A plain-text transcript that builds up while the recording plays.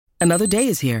Another day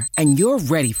is here, and you're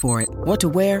ready for it. What to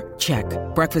wear? Check.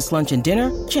 Breakfast, lunch, and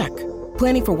dinner? Check.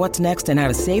 Planning for what's next and how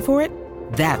to save for it?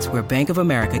 That's where Bank of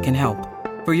America can help.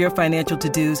 For your financial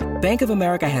to-dos, Bank of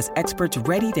America has experts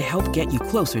ready to help get you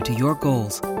closer to your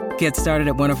goals. Get started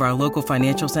at one of our local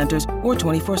financial centers or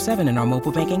 24/7 in our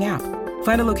mobile banking app.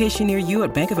 Find a location near you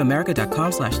at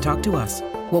bankofamerica.com/talktous.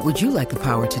 What would you like the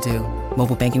power to do?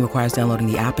 Mobile banking requires downloading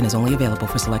the app and is only available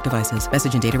for select devices.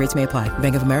 Message and data rates may apply.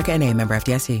 Bank of America N.A., member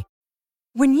FDIC.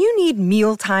 When you need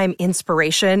mealtime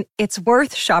inspiration, it's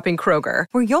worth shopping Kroger,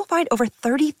 where you'll find over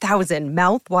 30,000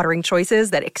 mouth-watering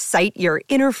choices that excite your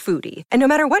inner foodie. And no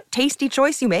matter what tasty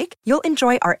choice you make, you'll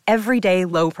enjoy our everyday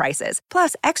low prices,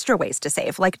 plus extra ways to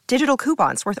save, like digital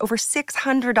coupons worth over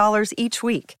 $600 each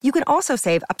week. You can also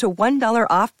save up to $1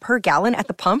 off per gallon at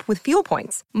the pump with fuel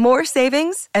points. More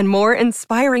savings and more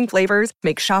inspiring flavors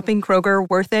make shopping Kroger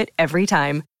worth it every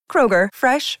time. Kroger,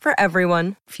 fresh for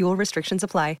everyone. Fuel restrictions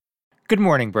apply. Good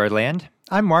morning, Birdland.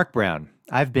 I'm Mark Brown.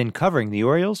 I've been covering the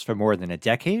Orioles for more than a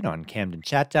decade on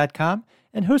CamdenChat.com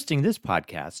and hosting this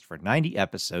podcast for 90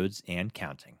 episodes and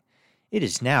counting. It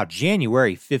is now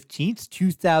January 15th,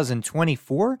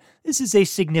 2024. This is a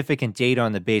significant date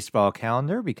on the baseball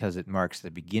calendar because it marks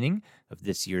the beginning of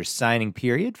this year's signing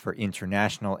period for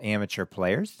international amateur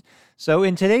players. So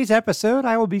in today's episode,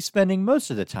 I will be spending most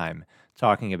of the time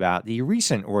talking about the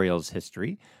recent Orioles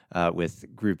history with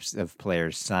groups of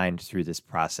players signed through this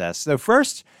process. So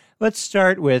first, let's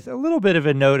start with a little bit of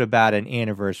a note about an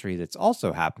anniversary that's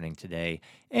also happening today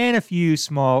and a few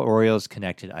small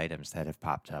Orioles-connected items that have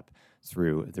popped up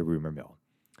through the rumor mill.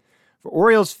 For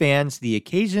Orioles fans, the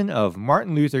occasion of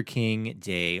Martin Luther King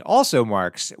Day also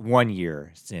marks 1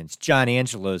 year since John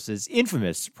Angelos'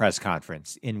 infamous press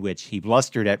conference in which he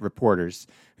blustered at reporters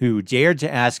who dared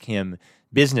to ask him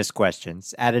business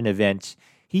questions at an event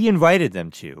he invited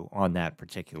them to on that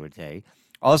particular day.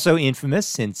 Also infamous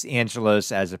since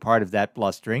Angelos, as a part of that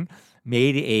blustering,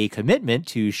 made a commitment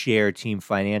to share team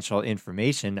financial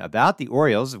information about the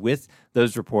Orioles with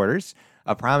those reporters,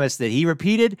 a promise that he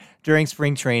repeated during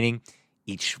spring training.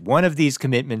 Each one of these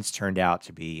commitments turned out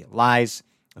to be lies,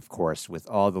 of course, with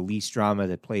all the lease drama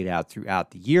that played out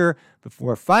throughout the year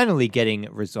before finally getting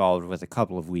resolved with a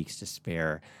couple of weeks to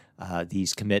spare.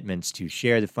 These commitments to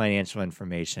share the financial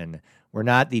information were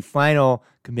not the final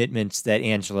commitments that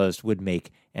Angelos would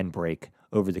make and break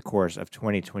over the course of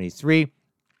 2023.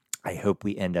 I hope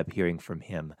we end up hearing from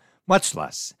him much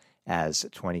less as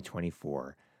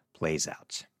 2024 plays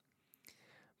out.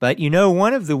 But you know,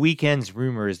 one of the weekend's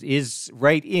rumors is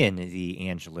right in the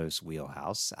Angelos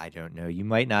wheelhouse. I don't know, you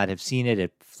might not have seen it.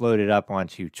 It floated up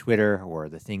onto Twitter, or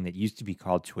the thing that used to be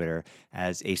called Twitter,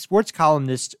 as a sports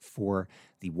columnist for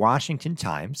the Washington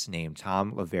Times named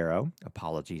Tom Loverro,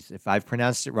 apologies if I've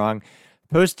pronounced it wrong,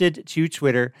 posted to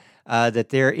Twitter that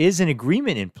there is an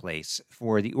agreement in place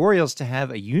for the Orioles to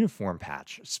have a uniform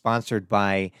patch sponsored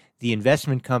by the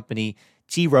investment company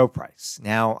T. Rowe Price.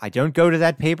 Now, I don't go to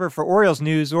that paper for Orioles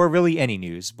news or really any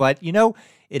news, but, you know,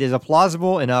 it is a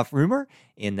plausible enough rumor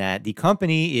in that the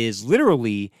company is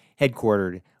literally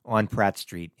headquartered on Pratt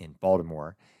Street in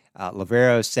Baltimore.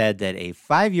 Loverro said that a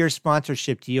 5-year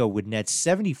sponsorship deal would net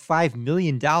 $75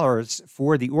 million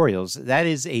for the Orioles. That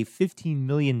is a $15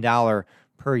 million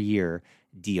per year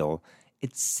deal.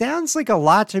 It sounds like a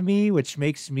lot to me, which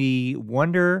makes me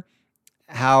wonder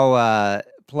how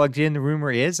plugged in the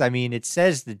rumor is. I mean, it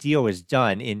says the deal is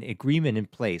done, in agreement in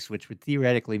place, which would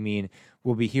theoretically mean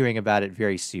we'll be hearing about it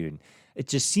very soon. It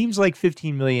just seems like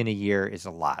 $15 million a year is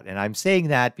a lot. And I'm saying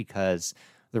that because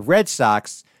the Red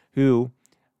Sox, who,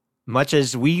 much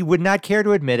as we would not care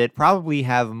to admit it, probably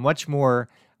have much more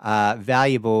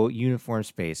valuable uniform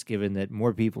space, given that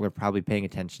more people are probably paying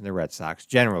attention to the Red Sox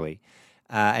generally.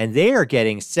 And they are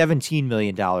getting $17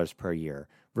 million per year,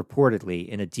 reportedly,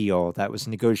 in a deal that was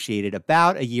negotiated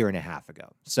about a year and a half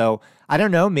ago. So I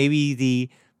don't know, maybe the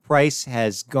price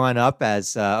has gone up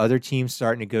as other teams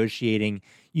start negotiating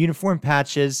uniform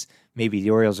patches. Maybe the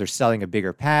Orioles are selling a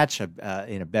bigger patch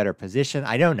in a better position.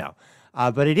 I don't know.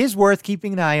 But it is worth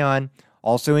keeping an eye on,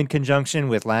 also in conjunction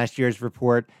with last year's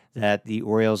report that the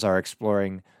Orioles are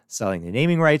exploring selling the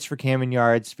naming rights for Camden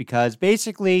Yards, because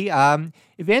basically,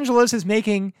 if Angelos is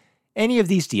making any of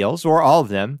these deals, or all of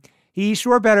them, he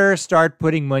sure better start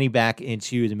putting money back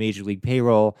into the Major League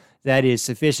payroll that is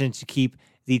sufficient to keep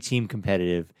the team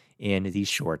competitive in the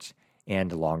short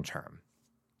and long term.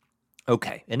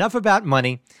 Okay, enough about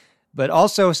money, but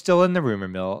also still in the rumor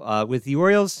mill. With the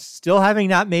Orioles still having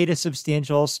not made a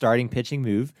substantial starting pitching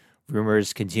move,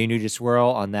 rumors continue to swirl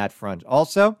on that front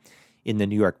also. In the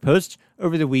New York Post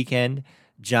over the weekend,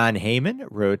 Jon Heyman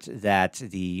wrote that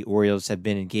the Orioles have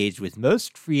been engaged with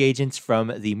most free agents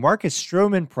from the Marcus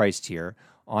Stroman price tier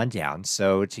on down.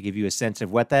 So to give you a sense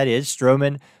of what that is,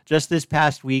 Stroman just this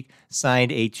past week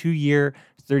signed a 2-year,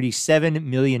 $37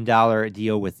 million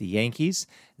deal with the Yankees.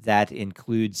 That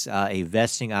includes a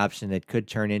vesting option that could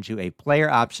turn into a player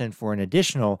option for an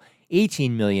additional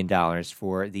 $18 million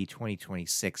for the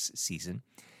 2026 season.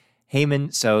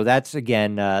 Heyman, so that's,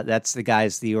 again, that's the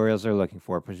guys the Orioles are looking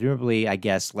for. Presumably, I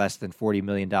guess, less than $40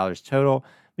 million total,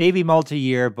 maybe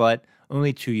multi-year, but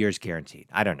only 2 years guaranteed.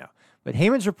 I don't know. But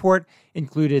Heyman's report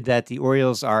included that the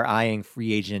Orioles are eyeing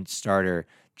free agent starter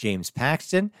James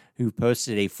Paxton, who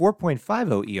posted a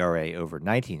 4.50 ERA over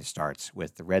 19 starts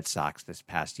with the Red Sox this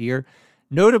past year.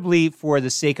 Notably, for the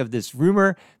sake of this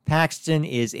rumor, Paxton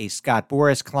is a Scott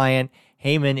Boras client.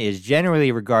 Heyman is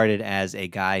generally regarded as a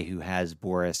guy who has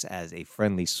Boras as a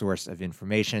friendly source of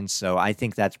information, so I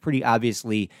think that's pretty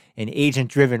obviously an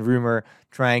agent-driven rumor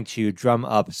trying to drum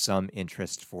up some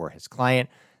interest for his client.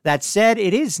 That said,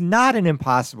 it is not an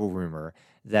impossible rumor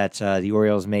that the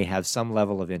Orioles may have some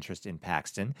level of interest in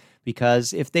Paxton,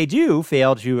 because if they do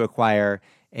fail to acquire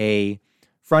a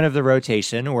front of the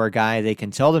rotation or a guy they can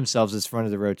tell themselves is front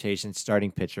of the rotation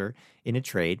starting pitcher in a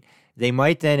trade, they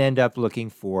might then end up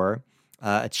looking for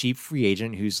a cheap free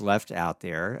agent who's left out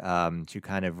there to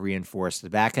kind of reinforce the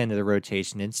back end of the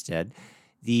rotation instead.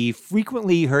 The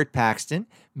frequently hurt Paxton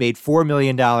made $4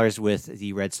 million with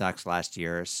the Red Sox last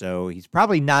year, so he's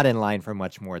probably not in line for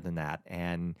much more than that.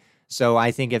 And so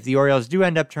I think if the Orioles do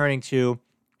end up turning to,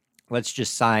 let's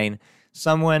just sign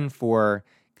someone for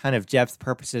kind of depth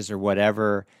purposes or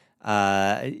whatever,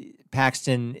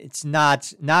 Paxton, it's not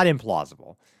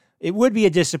implausible. It would be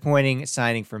a disappointing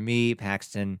signing for me.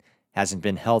 Paxton hasn't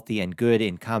been healthy and good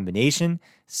in combination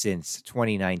since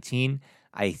 2019.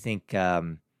 I think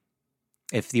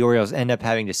if the Orioles end up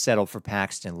having to settle for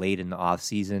Paxton late in the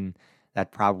offseason,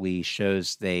 that probably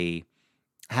shows they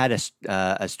had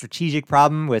a strategic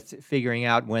problem with figuring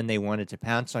out when they wanted to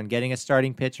pounce on getting a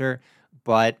starting pitcher.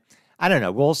 But I don't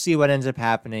know. We'll see what ends up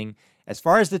happening. As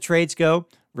far as the trades go,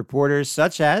 reporters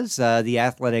such as The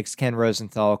Athletic's Ken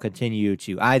Rosenthal continue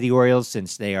to eye the Orioles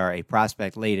since they are a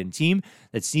prospect-laden team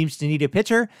that seems to need a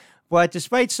pitcher. But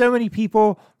despite so many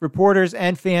people, reporters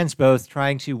and fans both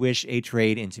trying to wish a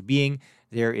trade into being,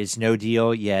 there is no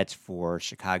deal yet for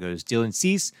Chicago's Dylan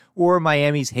Cease or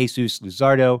Miami's Jesus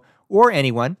Luzardo or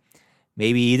anyone.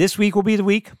 Maybe this week will be the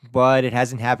week, but it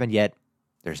hasn't happened yet.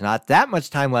 There's not that much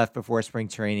time left before spring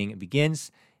training begins.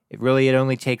 It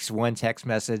only takes one text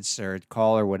message or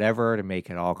call or whatever to make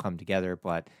it all come together.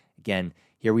 But again,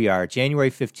 here we are,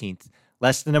 January 15th,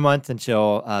 less than a month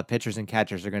until pitchers and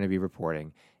catchers are going to be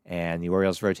reporting. And the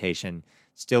Orioles rotation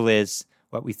still is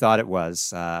what we thought it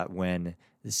was when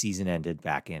the season ended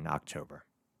back in October.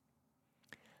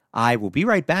 I will be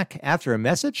right back after a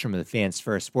message from the Fans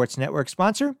First Sports Network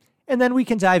sponsor, and then we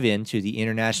can dive into the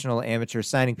international amateur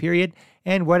signing period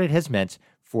and what it has meant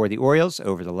for the Orioles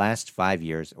over the last 5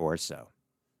 years or so.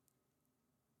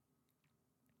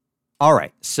 All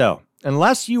right, so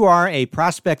unless you are a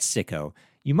prospect sicko,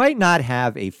 you might not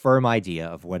have a firm idea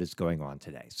of what is going on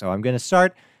today. So I'm going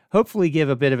to hopefully give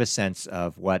a bit of a sense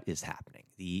of what is happening.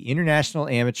 The international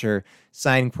amateur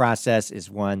signing process is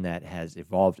one that has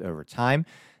evolved over time.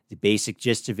 The basic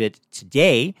gist of it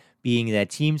today being that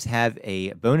teams have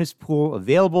a bonus pool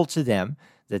available to them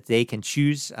that they can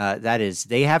choose. That is,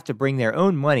 they have to bring their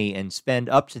own money and spend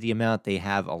up to the amount they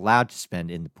have allowed to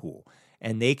spend in the pool.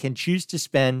 And they can choose to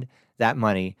spend that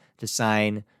money to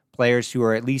sign players who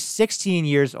are at least 16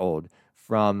 years old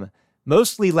from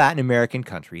mostly Latin American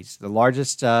countries. The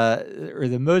largest or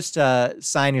the most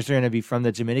signings are going to be from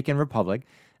the Dominican Republic.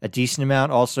 A decent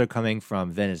amount also coming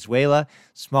from Venezuela,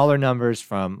 smaller numbers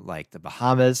from like the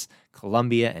Bahamas,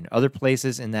 Colombia, and other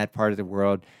places in that part of the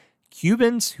world.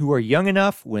 Cubans who are young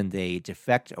enough when they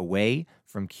defect away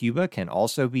from Cuba can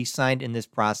also be signed in this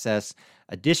process.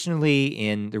 Additionally,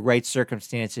 in the right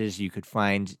circumstances, you could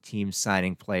find teams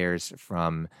signing players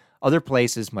from other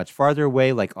places much farther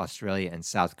away, like Australia and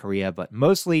South Korea, but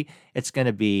mostly it's going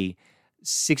to be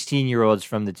 16-year-olds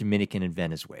from the Dominican and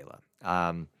Venezuela.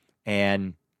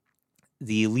 And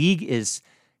the league is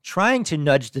trying to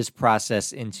nudge this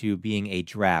process into being a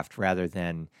draft rather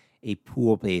than a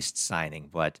pool-based signing,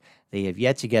 but they have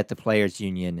yet to get the players'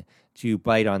 union to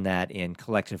bite on that in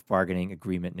collective bargaining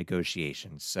agreement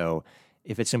negotiations. So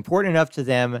if it's important enough to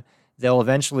them, they'll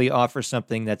eventually offer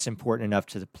something that's important enough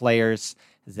to the players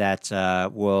that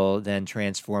will then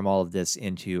transform all of this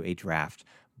into a draft.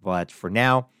 But for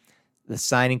now, the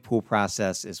signing pool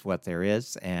process is what there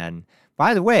is. And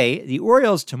by the way, the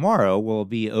Orioles tomorrow will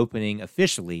be opening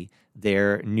officially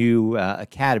their new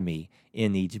academy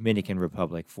in the Dominican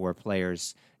Republic for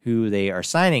players who they are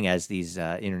signing as these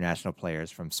international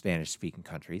players from Spanish-speaking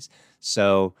countries.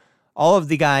 So all of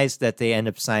the guys that they end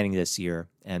up signing this year,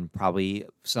 and probably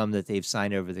some that they've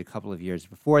signed over the couple of years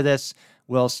before this,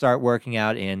 will start working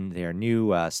out in their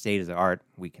new state-of-the-art,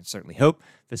 we can certainly hope,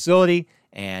 facility,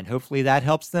 and hopefully that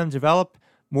helps them develop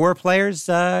more players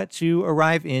to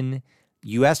arrive in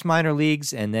U.S. minor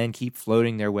leagues and then keep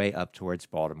floating their way up towards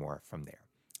Baltimore from there.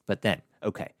 But then,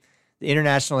 okay, the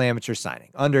international amateur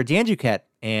signing. Under Dan Duquette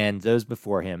and those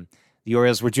before him, the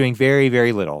Orioles were doing very,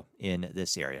 very little in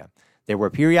this area. There were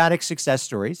periodic success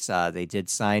stories. They did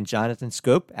sign Jonathan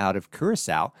Scope out of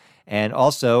Curacao and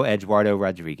also Eduardo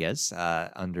Rodriguez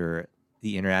under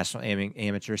the international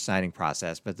amateur signing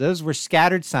process. But those were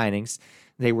scattered signings.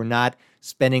 They were not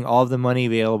spending all of the money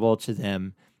available to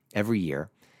them every year.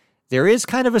 There is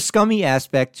kind of a scummy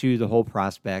aspect to the whole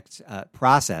prospect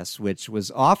process, which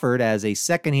was offered as a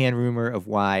secondhand rumor of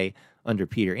why, under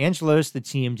Peter Angelos, the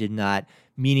team did not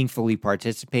meaningfully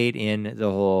participate in the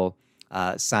whole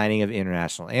signing of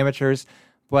international amateurs.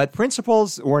 But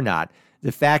principals or not,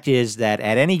 the fact is that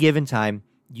at any given time,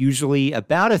 usually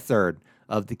about a third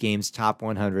of the game's top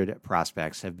 100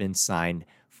 prospects have been signed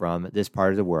from this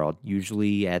part of the world,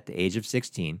 usually at the age of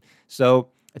 16. So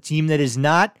a team that is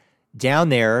not down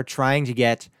there trying to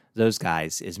get those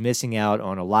guys is missing out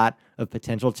on a lot of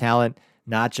potential talent,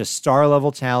 not just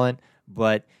star-level talent,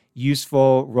 but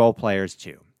useful role players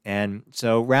too. And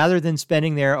so rather than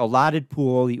spending their allotted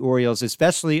pool, the Orioles,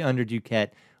 especially under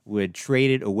Duquette, would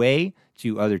trade it away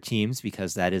to other teams,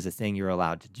 because that is a thing you're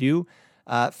allowed to do,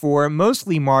 for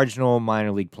mostly marginal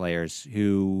minor league players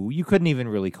who you couldn't even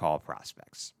really call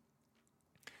prospects.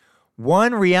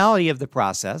 One reality of the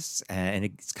process, and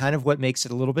it's kind of what makes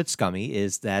it a little bit scummy,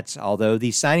 is that although the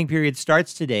signing period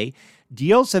starts today,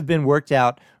 deals have been worked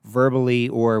out verbally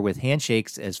or with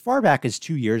handshakes as far back as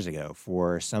 2 years ago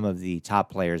for some of the top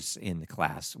players in the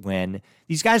class, when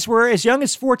these guys were as young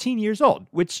as 14 years old,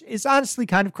 which is honestly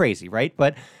kind of crazy, right?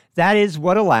 But that is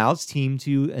what allows team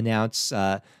to announce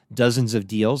dozens of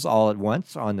deals all at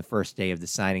once on the first day of the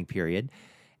signing period.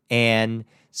 And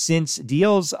since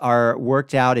deals are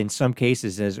worked out in some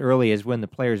cases as early as when the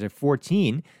players are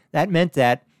 14, that meant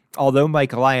that although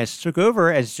Mike Elias took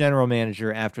over as general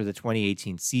manager after the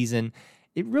 2018 season,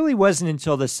 it really wasn't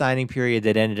until the signing period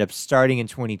that ended up starting in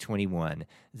 2021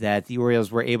 that the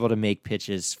Orioles were able to make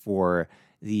pitches for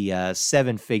the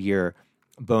seven-figure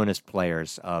bonus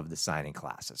players of the signing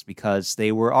classes, because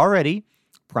they were already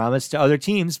promised to other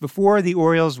teams before the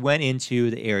Orioles went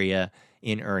into the area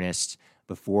in earnest,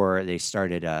 before they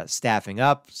started staffing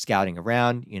up, scouting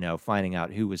around, finding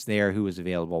out who was there, who was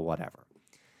available, whatever.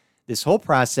 This whole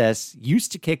process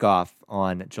used to kick off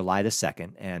on July the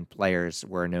 2nd, and players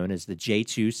were known as the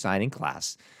J2 signing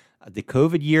class. The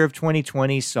COVID year of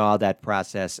 2020 saw that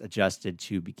process adjusted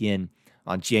to begin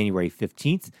on January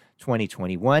 15th,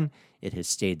 2021. It has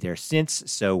stayed there since,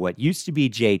 so what used to be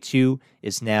J2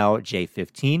 is now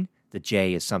J15. The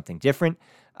J is something different.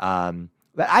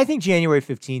 But I think January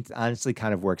 15th honestly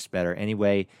kind of works better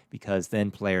anyway, because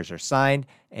then players are signed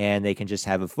and they can just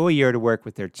have a full year to work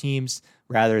with their teams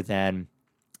rather than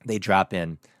they drop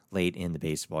in late in the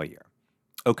baseball year.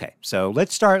 Okay, so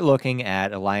let's start looking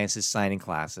at Elias's signing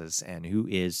classes and who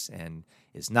is and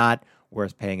is not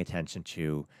worth paying attention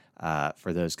to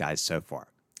for those guys so far.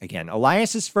 Again,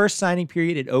 Elias's first signing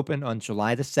period, it opened on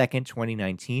July the 2nd,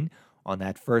 2019. On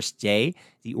that first day,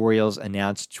 the Orioles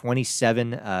announced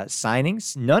 27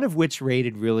 signings, none of which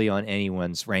rated really on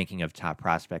anyone's ranking of top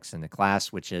prospects in the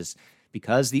class, which is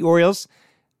because the Orioles,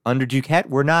 under Duquette,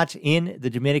 were not in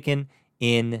the Dominican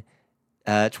in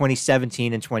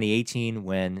 2017 and 2018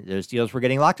 when those deals were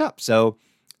getting locked up. So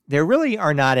there really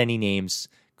are not any names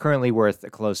currently worth a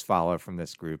close follow from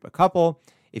this group. A couple,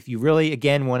 if you really,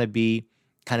 again, want to be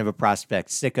kind of a prospect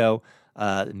sicko,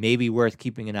 maybe worth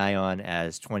keeping an eye on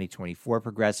as 2024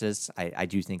 progresses. I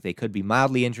do think they could be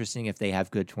mildly interesting if they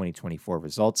have good 2024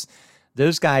 results.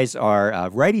 Those guys are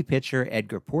righty pitcher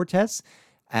Edgar Portes.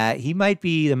 He might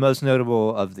be the most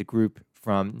notable of the group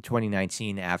from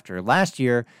 2019 after last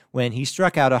year, when he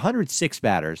struck out 106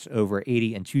 batters over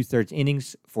 80 2/3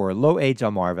 innings for Low A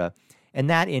Delmarva, and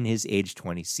that in his age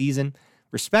 20 season.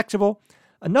 Respectable.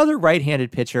 Another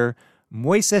right-handed pitcher,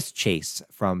 Moises Chase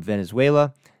from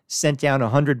Venezuela, sent down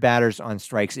 100 batters on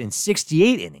strikes in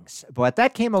 68 innings, but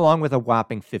that came along with a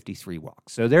whopping 53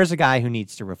 walks. So there's a guy who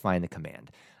needs to refine the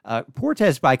command.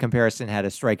 Portes, by comparison, had a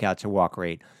strikeout-to-walk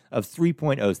rate of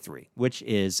 3.03, which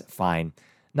is fine.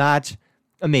 Not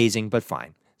amazing, but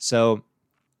fine. So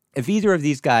if either of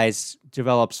these guys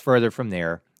develops further from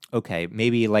there, okay,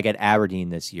 maybe like at Aberdeen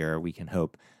this year, we can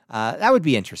hope. That would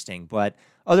be interesting. But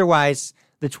otherwise,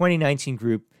 the 2019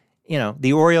 group,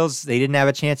 the Orioles, they didn't have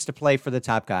a chance to play for the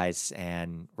top guys,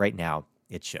 and right now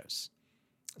it shows.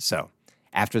 So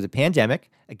after the pandemic,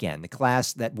 again, the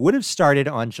class that would have started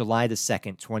on July the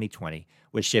 2nd, 2020,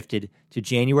 was shifted to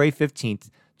January 15th,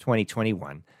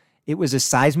 2021. It was a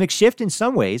seismic shift in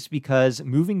some ways because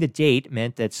moving the date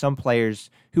meant that some players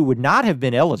who would not have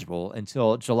been eligible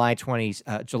until July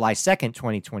 2nd,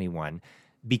 2021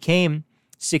 became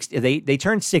 60. They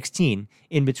turned 16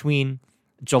 in between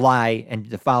July and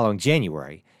the following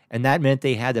January, and that meant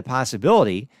they had the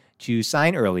possibility to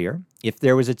sign earlier if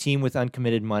there was a team with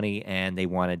uncommitted money and they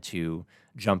wanted to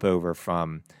jump over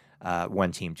from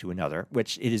one team to another,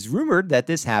 which it is rumored that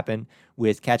this happened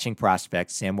with catching prospect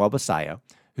Samuel Basallo,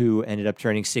 who ended up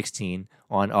turning 16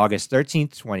 on August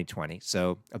 13th, 2020,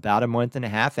 so about a month and a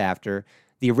half after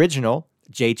the original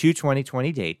J2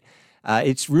 2020 date.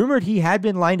 It's rumored he had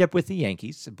been lined up with the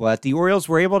Yankees, but the Orioles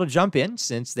were able to jump in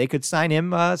since they could sign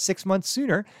him 6 months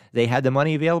sooner. They had the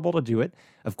money available to do it.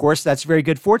 Of course, that's very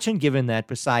good fortune given that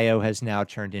Basallo has now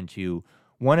turned into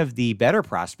one of the better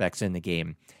prospects in the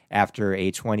game after a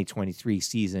 2023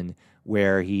 season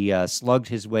where he slugged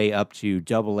his way up to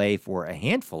AA for a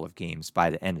handful of games by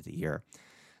the end of the year.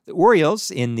 The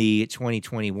Orioles, in the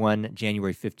 2021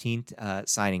 January 15th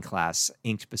signing class,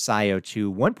 inked Basallo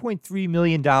to $1.3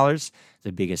 million,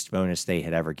 the biggest bonus they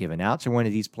had ever given out to one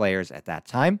of these players at that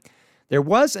time. There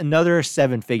was another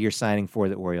seven-figure signing for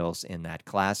the Orioles in that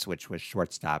class, which was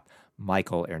shortstop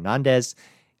Michael Hernandez.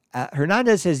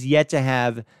 Hernandez has yet to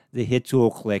have the hit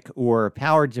tool click or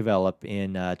power develop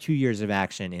in 2 years of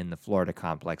action in the Florida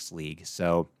Complex League.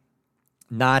 So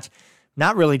not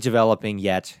really developing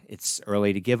yet. It's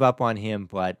early to give up on him,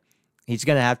 but he's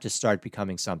going to have to start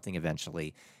becoming something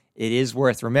eventually. It is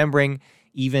worth remembering,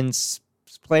 even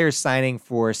players signing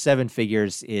for seven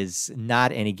figures is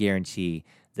not any guarantee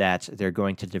that they're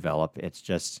going to develop. It's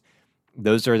just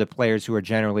those are the players who are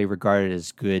generally regarded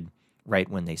as good right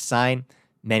when they sign.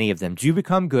 Many of them do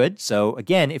become good. So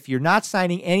again, if you're not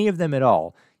signing any of them at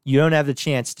all, you don't have the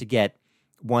chance to get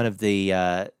one of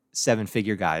the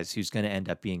seven-figure guys who's going to end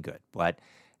up being good. But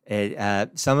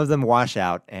some of them wash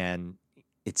out, and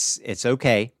it's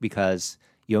okay because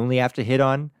you only have to hit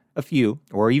on a few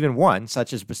or even one,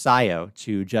 such as Basallo,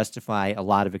 to justify a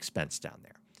lot of expense down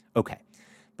there. Okay.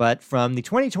 But from the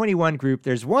 2021 group,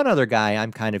 there's one other guy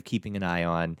I'm kind of keeping an eye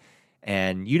on,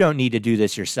 and you don't need to do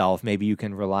this yourself. Maybe you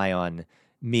can rely on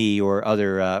me or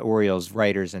other Orioles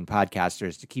writers and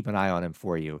podcasters to keep an eye on him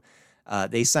for you.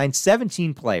 They signed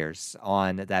 17 players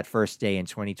on that first day in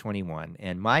 2021.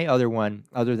 And my other one,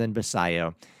 other than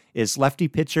Basallo, is lefty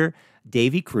pitcher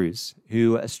Davy Cruz,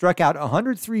 who struck out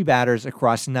 103 batters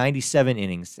across 97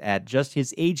 innings at just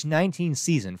his age 19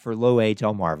 season for Low A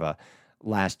Delmarva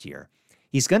last year.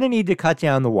 He's going to need to cut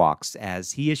down the walks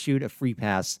as he issued a free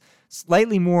pass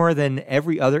slightly more than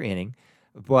every other inning.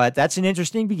 But that's an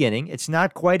interesting beginning. It's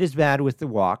not quite as bad with the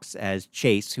walks as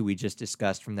Chase, who we just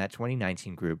discussed from that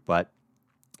 2019 group. But,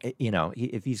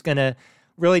 if he's going to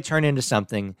really turn into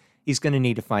something, he's going to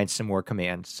need to find some more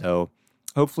command. So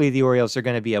hopefully the Orioles are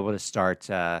going to be able to start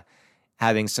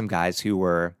having some guys who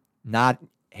were not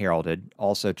heralded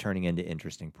also turning into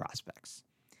interesting prospects.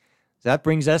 So that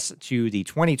brings us to the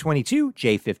 2022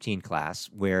 J15 class,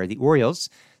 where the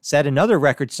Orioles set another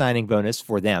record signing bonus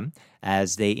for them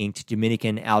as they inked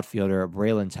Dominican outfielder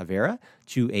Braylon Tavera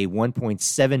to a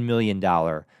 $1.7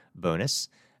 million bonus.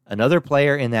 Another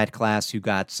player in that class who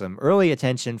got some early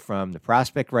attention from the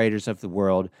prospect writers of the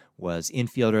world was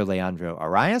infielder Leandro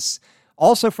Arias.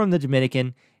 Also from the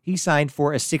Dominican, he signed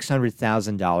for a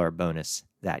 $600,000 bonus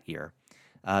that year.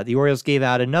 The Orioles gave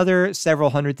out another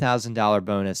several $100,000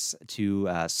 bonus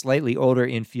to slightly older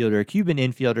Cuban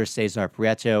infielder Cesar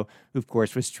Prieto, who, of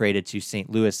course, was traded to St.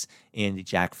 Louis in the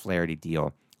Jack Flaherty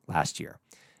deal last year.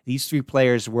 These three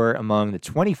players were among the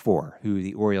 24 who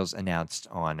the Orioles announced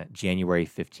on January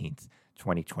 15th,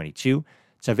 2022.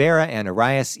 Tavera and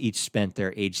Arias each spent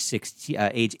their age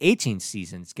 18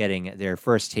 seasons getting their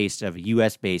first taste of a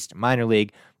U.S.-based minor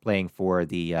league, playing for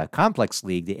the Complex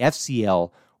League, the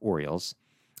FCL Orioles.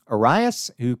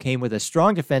 Arias, who came with a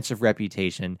strong defensive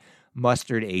reputation,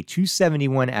 mustered a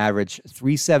 .271 average,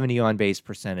 .370 on-base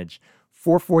percentage,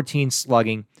 .414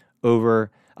 slugging over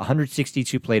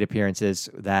 162 plate appearances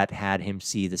that had him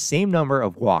see the same number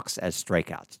of walks as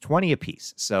strikeouts, 20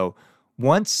 apiece. So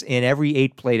once in every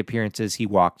 8 plate appearances he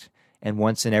walked, and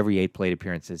once in every 8 plate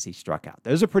appearances he struck out.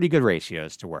 Those are pretty good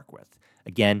ratios to work with.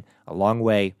 Again, a long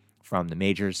way from the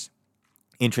majors.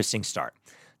 Interesting start.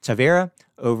 Tavera,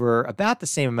 over about the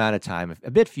same amount of time,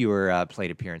 a bit fewer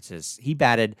plate appearances, he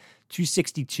batted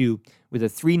 .262 with a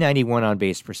 .391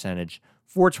 on-base percentage,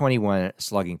 .421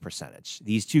 slugging percentage.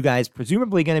 These two guys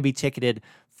presumably going to be ticketed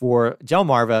for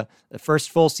Delmarva, the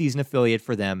first full season affiliate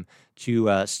for them,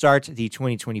 to start the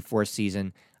 2024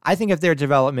 season. I think if their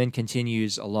development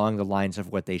continues along the lines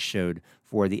of what they showed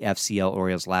for the FCL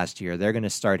Orioles last year, they're going to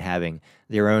start having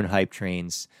their own hype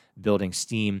trains building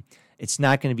steam. It's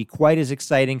not going to be quite as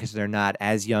exciting because they're not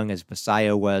as young as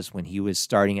Basayo was when he was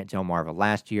starting at Delmarva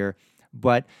last year.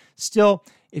 But still,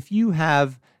 if you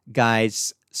have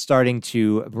guys starting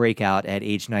to break out at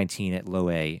age 19 at low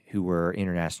A who were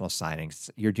international signings,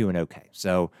 you're doing okay.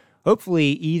 So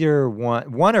hopefully either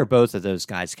one or both of those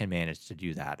guys can manage to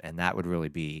do that, and that would really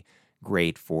be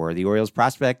great for the Orioles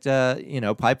prospect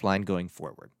pipeline going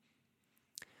forward.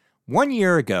 1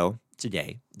 year ago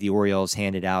today, the Orioles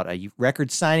handed out a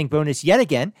record signing bonus yet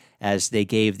again as they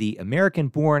gave the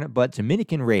American-born but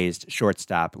Dominican-raised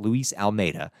shortstop Luis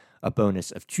Almeida a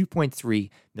bonus of $2.3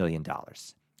 million.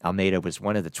 Almeida was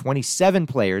one of the 27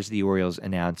 players the Orioles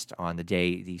announced on the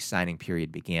day the signing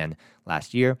period began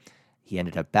last year. He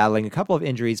ended up battling a couple of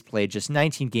injuries, played just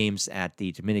 19 games at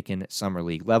the Dominican Summer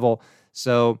League level.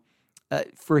 So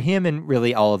for him and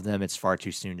really all of them, it's far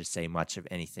too soon to say much of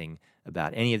anything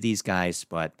about any of these guys,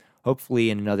 but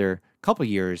hopefully in another couple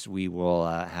years, we will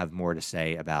have more to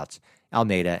say about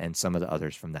Almeida and some of the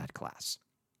others from that class.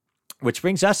 Which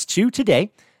brings us to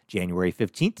today, January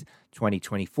 15th,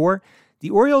 2024. The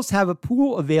Orioles have a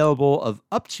pool available of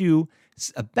up to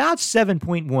about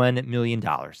 $7.1 million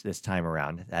this time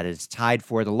around. That is tied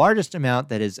for the largest amount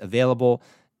that is available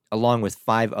along with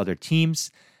 5 other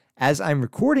teams. As I'm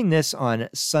recording this on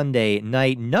Sunday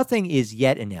night, nothing is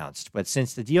yet announced, but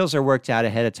since the deals are worked out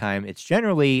ahead of time, it's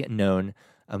generally known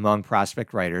among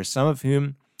prospect writers, some of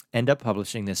whom end up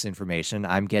publishing this information.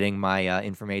 I'm getting my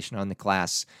information on the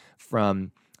class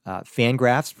from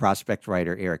Fangraphs prospect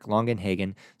writer Eric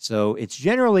Longenhagen. So it's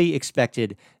generally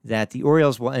expected that the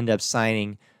Orioles will end up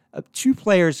signing 2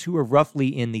 players who are roughly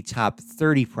in the top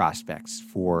 30 prospects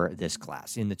for this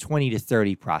class, in the 20 to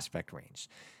 30 prospect range.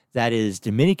 That is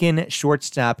Dominican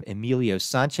shortstop Emilio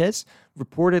Sanchez,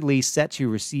 reportedly set to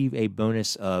receive a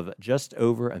bonus of just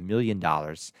over $1 million,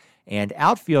 and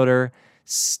outfielder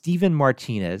Steven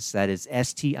Martinez, that is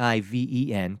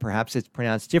Stiven, perhaps it's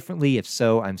pronounced differently. If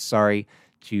so, I'm sorry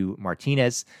to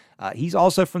Martinez. He's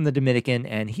also from the Dominican,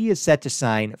 and he is set to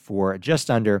sign for just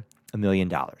under $1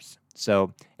 million.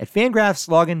 So at Fangraphs,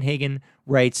 Longenhagen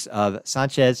writes of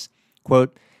Sanchez,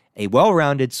 quote, a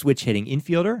well-rounded switch-hitting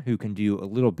infielder who can do a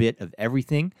little bit of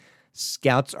everything.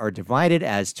 Scouts are divided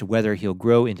as to whether he'll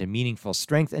grow into meaningful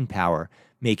strength and power,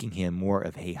 making him more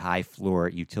of a high-floor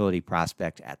utility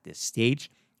prospect at this stage,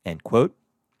 end quote.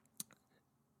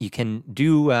 You can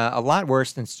do a lot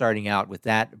worse than starting out with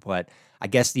that, but I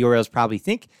guess the Orioles probably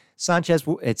think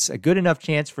it's a good enough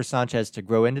chance for Sanchez to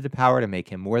grow into the power to make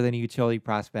him more than a utility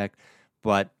prospect,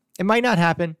 but it might not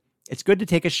happen. It's good to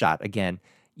take a shot. Again,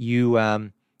 you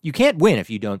can't win if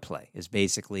you don't play, is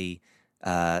basically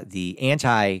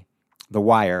the The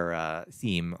Wire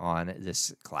theme on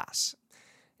this class.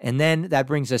 And then that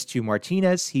brings us to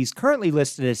Martinez. He's currently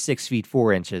listed as 6 feet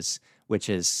 4 inches, which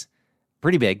is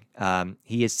pretty big.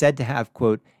 He is said to have,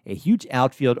 quote, a huge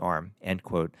outfield arm, end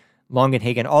quote.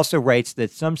 Longenhagen also writes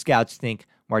that some scouts think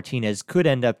Martinez could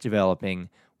end up developing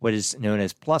what is known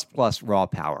as plus raw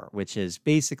power, which is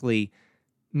basically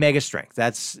mega strength.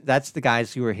 That's the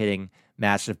guys who are hitting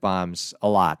massive bombs a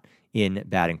lot in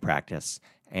batting practice.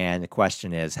 And the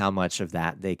question is how much of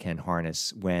that they can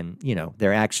harness when,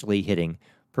 they're actually hitting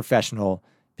professional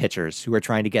pitchers who are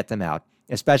trying to get them out,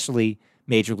 especially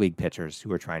major league pitchers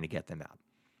who are trying to get them out.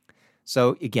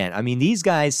 So again, these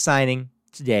guys signing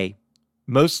today,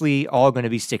 mostly all going to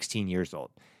be 16 years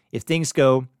old. If things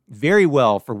go very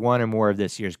well for one or more of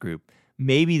this year's group,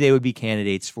 maybe they would be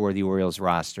candidates for the Orioles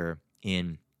roster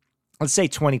in, let's say,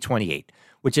 2028,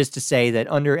 which is to say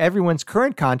that under everyone's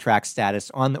current contract status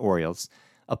on the Orioles,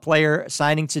 a player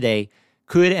signing today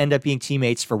could end up being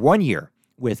teammates for 1 year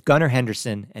with Gunnar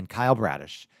Henderson and Kyle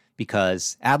Bradish,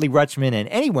 because Adley Rutschman and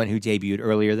anyone who debuted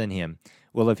earlier than him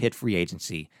will have hit free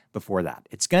agency before that.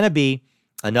 It's going to be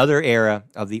another era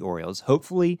of the Orioles,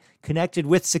 hopefully connected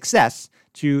with success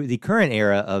to the current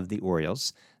era of the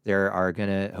Orioles. There are going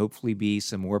to hopefully be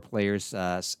some more players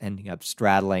ending up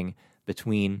straddling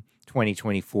between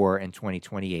 2024 and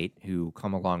 2028 who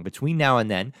come along between now and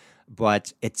then,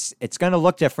 but it's going to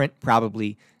look different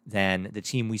probably than the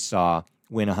team we saw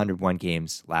win 101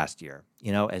 games last year.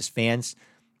 As fans,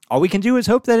 all we can do is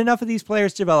hope that enough of these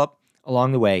players develop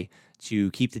along the way to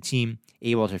keep the team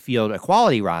able to field a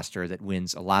quality roster that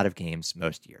wins a lot of games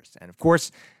most years. And of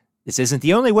course, this isn't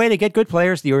the only way to get good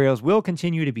players. The Orioles will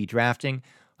continue to be drafting.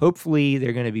 Hopefully,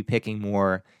 they're going to be picking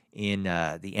more in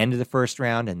the end of the first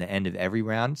round and the end of every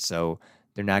round. So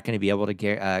they're not going to be able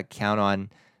to count on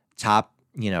top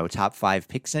 5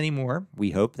 picks anymore.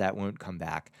 We hope that won't come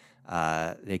back.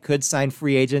 They could sign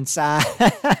free agents. Yeah.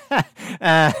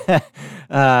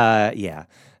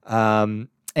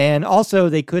 And also,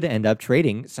 they could end up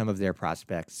trading some of their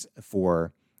prospects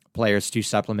for players to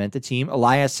supplement the team.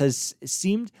 Elias has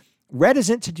seemed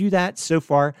reticent to do that so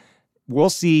far. We'll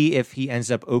see if he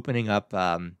ends up opening up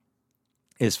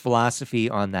his philosophy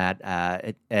on that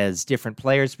as different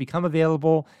players become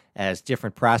available, as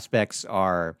different prospects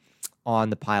are on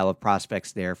the pile of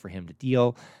prospects there for him to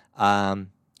deal. I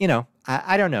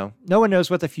don't know. No one knows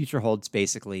what the future holds,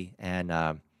 basically.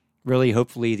 And really,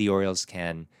 hopefully, the Orioles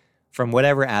can, from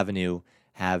whatever avenue,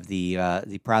 have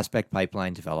the prospect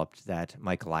pipeline developed that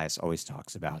Mike Elias always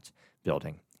talks about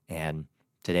building. And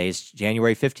today's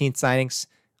January 15th signings,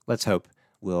 let's hope,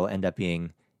 will end up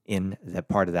being in that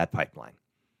part of that pipeline.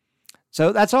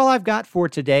 So that's all I've got for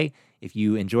today. If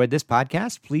you enjoyed this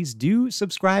podcast, please do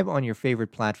subscribe on your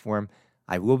favorite platform.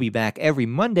 I will be back every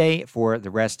Monday for the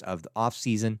rest of the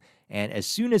offseason, and as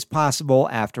soon as possible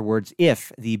afterwards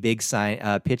if the big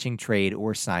pitching trade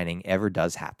or signing ever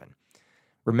does happen.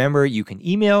 Remember, you can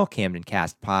email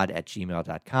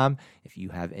CamdenCastPod@gmail.com if you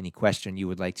have any question you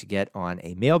would like to get on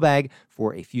a mailbag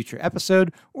for a future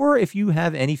episode, or if you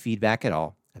have any feedback at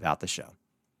all about the show.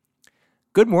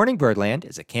 Good Morning Birdland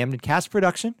is a Camden Cast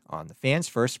production on the Fans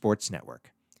First Sports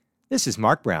Network. This is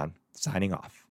Mark Brown, signing off.